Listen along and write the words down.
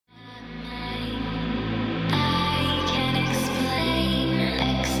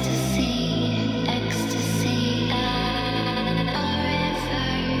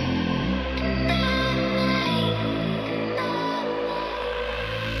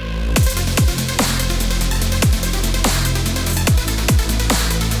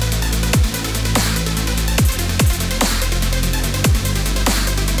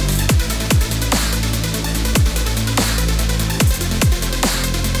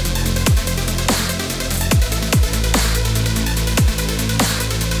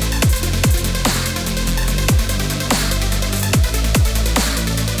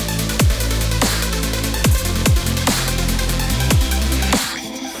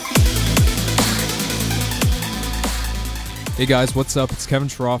Hey guys, what's up? It's Kevin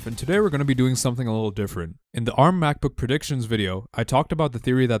Schroff, and today we're going to be doing something a little different. In the ARM MacBook predictions video, I talked about the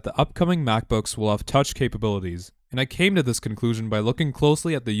theory that the upcoming MacBooks will have touch capabilities, and I came to this conclusion by looking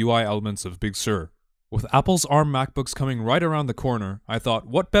closely at the UI elements of Big Sur. With Apple's ARM MacBooks coming right around the corner, I thought,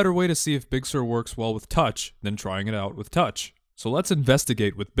 what better way to see if Big Sur works well with touch than trying it out with touch? So let's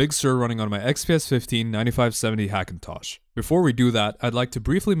investigate with Big Sur running on my XPS 15 9570 Hackintosh. Before we do that, I'd like to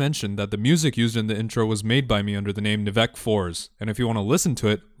briefly mention that the music used in the intro was made by me under the name NIVEK FFORHS, and if you want to listen to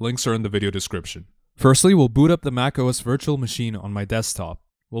it, links are in the video description. Firstly, we'll boot up the macOS virtual machine on my desktop.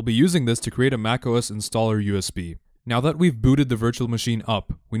 We'll be using this to create a macOS installer USB. Now that we've booted the virtual machine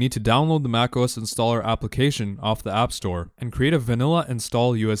up, we need to download the macOS installer application off the App Store and create a vanilla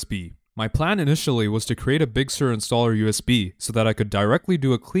install USB. My plan initially was to create a Big Sur installer USB so that I could directly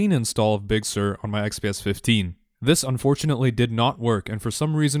do a clean install of Big Sur on my XPS 15. This unfortunately did not work, and for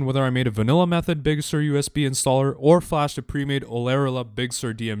some reason, whether I made a vanilla method Big Sur USB installer or flashed a pre-made Olerilla Big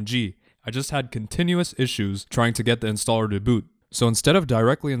Sur DMG, I just had continuous issues trying to get the installer to boot. So instead of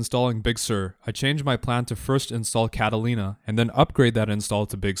directly installing Big Sur, I changed my plan to first install Catalina and then upgrade that install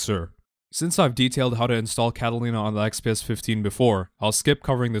to Big Sur. Since I've detailed how to install Catalina on the XPS 15 before, I'll skip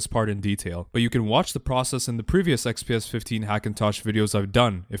covering this part in detail, but you can watch the process in the previous XPS 15 Hackintosh videos I've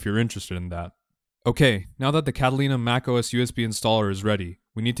done if you're interested in that. Okay, now that the Catalina macOS USB installer is ready,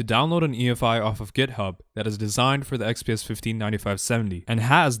 we need to download an EFI off of GitHub that is designed for the XPS 15 9570 and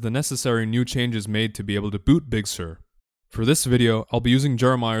has the necessary new changes made to be able to boot Big Sur. For this video, I'll be using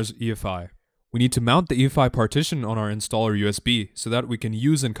Jaromeyer's EFI. We need to mount the EFI partition on our installer USB so that we can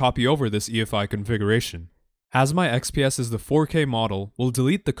use and copy over this EFI configuration. As my XPS is the 4K model, we'll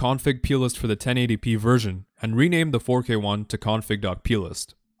delete the config plist for the 1080p version and rename the 4K one to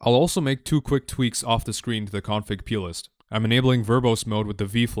config.plist. I'll also make two quick tweaks off the screen to the config plist. I'm enabling verbose mode with the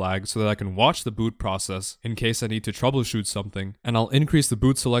V flag so that I can watch the boot process in case I need to troubleshoot something, and I'll increase the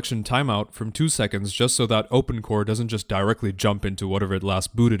boot selection timeout from 2 seconds just so that OpenCore doesn't just directly jump into whatever it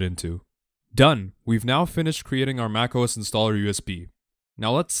last booted into. Done! We've now finished creating our macOS installer USB.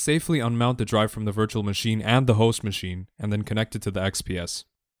 Now let's safely unmount the drive from the virtual machine and the host machine, and then connect it to the XPS.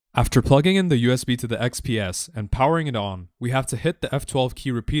 After plugging in the USB to the XPS and powering it on, we have to hit the F12 key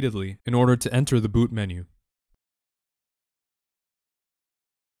repeatedly in order to enter the boot menu.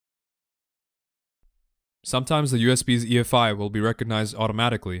 Sometimes the USB's EFI will be recognized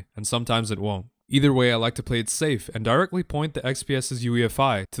automatically, and sometimes it won't. Either way, I like to play it safe and directly point the XPS's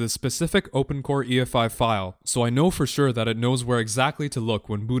UEFI to the specific OpenCore EFI file, so I know for sure that it knows where exactly to look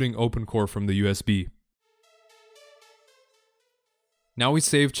when booting OpenCore from the USB. Now we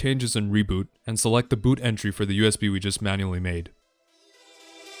save changes and reboot, and select the boot entry for the USB we just manually made.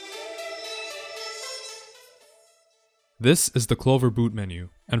 This is the Clover boot menu,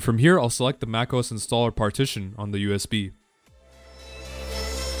 and from here I'll select the macOS installer partition on the USB.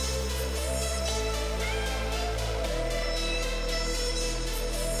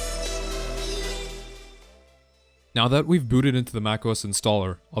 Now that we've booted into the macOS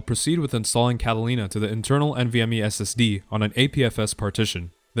installer, I'll proceed with installing Catalina to the internal NVMe SSD on an APFS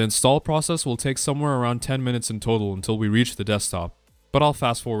partition. The install process will take somewhere around 10 minutes in total until we reach the desktop, but I'll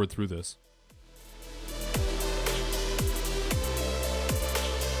fast forward through this.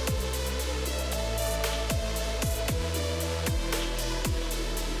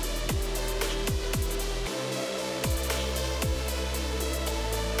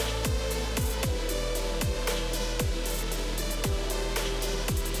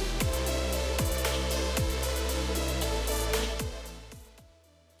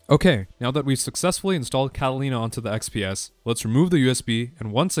 Okay, now that we've successfully installed Catalina onto the XPS, let's remove the USB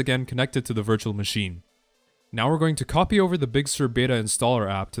and once again connect it to the virtual machine. Now we're going to copy over the Big Sur Beta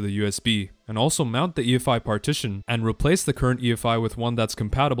installer app to the USB, and also mount the EFI partition and replace the current EFI with one that's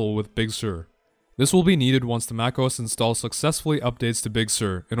compatible with Big Sur. This will be needed once the macOS install successfully updates to Big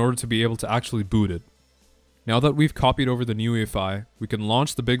Sur in order to be able to actually boot it. Now that we've copied over the new EFI, we can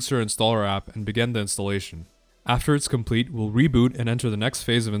launch the Big Sur installer app and begin the installation. After it's complete, we'll reboot and enter the next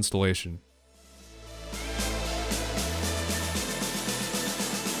phase of installation.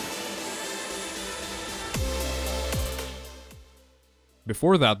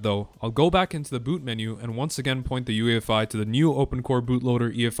 Before that though, I'll go back into the boot menu and once again point the UEFI to the new OpenCore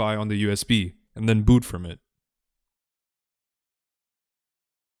bootloader EFI on the USB, and then boot from it.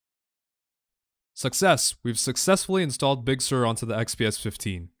 Success! We've successfully installed Big Sur onto the XPS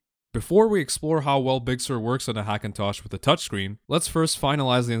 15. Before we explore how well Big Sur works on a Hackintosh with a touchscreen, let's first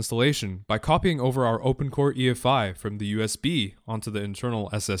finalize the installation by copying over our OpenCore EFI from the USB onto the internal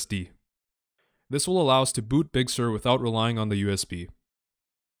SSD. This will allow us to boot Big Sur without relying on the USB.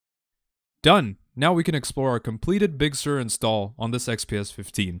 Done! now we can explore our completed Big Sur install on this XPS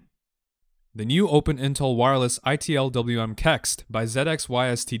 15. The new Open Intel Wireless ITL-WM Kext by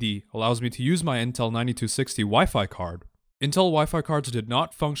ZXYSTD allows me to use my Intel 9260 Wi-Fi card. Intel Wi-Fi cards did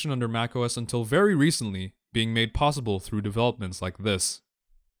not function under macOS until very recently, being made possible through developments like this.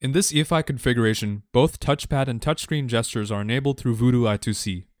 In this EFI configuration, both touchpad and touchscreen gestures are enabled through Voodoo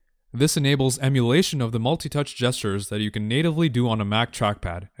I2C. This enables emulation of the multi-touch gestures that you can natively do on a Mac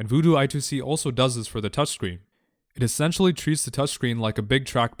trackpad, and Voodoo I2C also does this for the touchscreen. It essentially treats the touchscreen like a big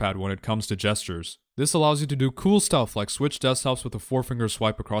trackpad when it comes to gestures. This allows you to do cool stuff like switch desktops with a 4-finger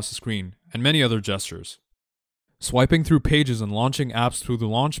swipe across the screen, and many other gestures. Swiping through pages and launching apps through the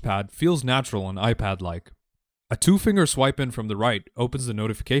launchpad feels natural and iPad-like. A 2-finger swipe in from the right opens the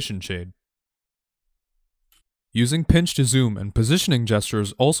notification shade. Using pinch to zoom and positioning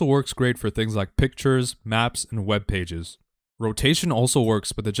gestures also works great for things like pictures, maps, and web pages. Rotation also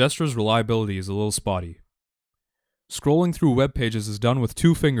works, but the gesture's reliability is a little spotty. Scrolling through web pages is done with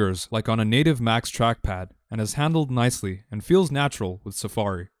 2 fingers like on a native Mac's trackpad and is handled nicely and feels natural with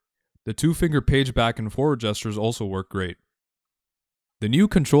Safari. The 2-finger page back and forward gestures also work great. The new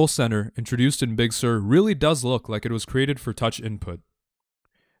control center introduced in Big Sur really does look like it was created for touch input.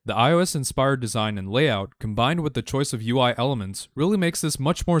 The iOS-inspired design and layout, combined with the choice of UI elements, really makes this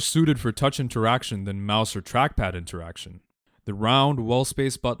much more suited for touch interaction than mouse or trackpad interaction. The round,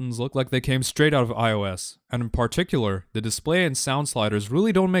 well-spaced buttons look like they came straight out of iOS, and in particular, the display and sound sliders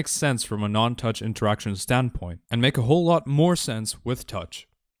really don't make sense from a non-touch interaction standpoint, and make a whole lot more sense with touch.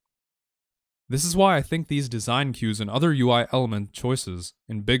 This is why I think these design cues and other UI element choices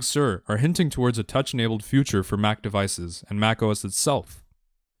in Big Sur are hinting towards a touch-enabled future for Mac devices and macOS itself.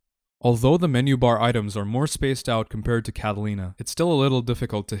 Although the menu bar items are more spaced out compared to Catalina, it's still a little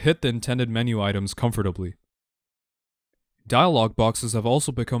difficult to hit the intended menu items comfortably. Dialog boxes have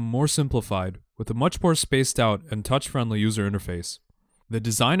also become more simplified, with a much more spaced out and touch-friendly user interface. The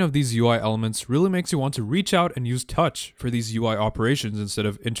design of these UI elements really makes you want to reach out and use touch for these UI operations instead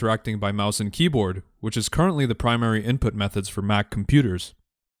of interacting by mouse and keyboard, which is currently the primary input methods for Mac computers.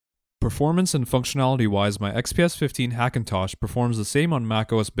 Performance and functionality-wise, my XPS 15 Hackintosh performs the same on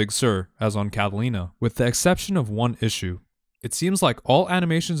macOS Big Sur as on Catalina, with the exception of one issue. It seems like all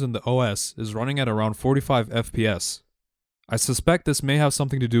animations in the OS is running at around 45 FPS. I suspect this may have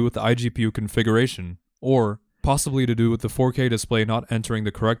something to do with the iGPU configuration, or possibly to do with the 4K display not entering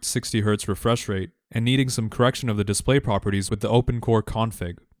the correct 60Hz refresh rate and needing some correction of the display properties with the OpenCore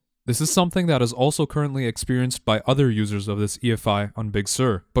config. This is something that is also currently experienced by other users of this EFI on Big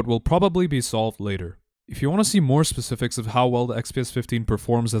Sur, but will probably be solved later. If you want to see more specifics of how well the XPS 15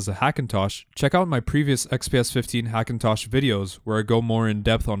 performs as a Hackintosh, check out my previous XPS 15 Hackintosh videos where I go more in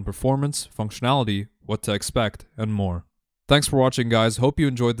depth on performance, functionality, what to expect, and more. Thanks for watching, guys. Hope you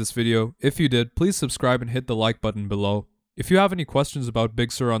enjoyed this video. If you did, please subscribe and hit the like button below. If you have any questions about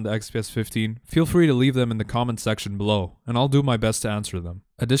Big Sur on the XPS 15, feel free to leave them in the comment section below, and I'll do my best to answer them.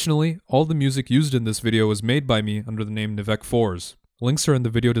 Additionally, all the music used in this video was made by me under the name NIVEK FFORHS. Links are in the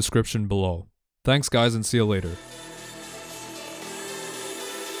video description below. Thanks, guys, and see you later.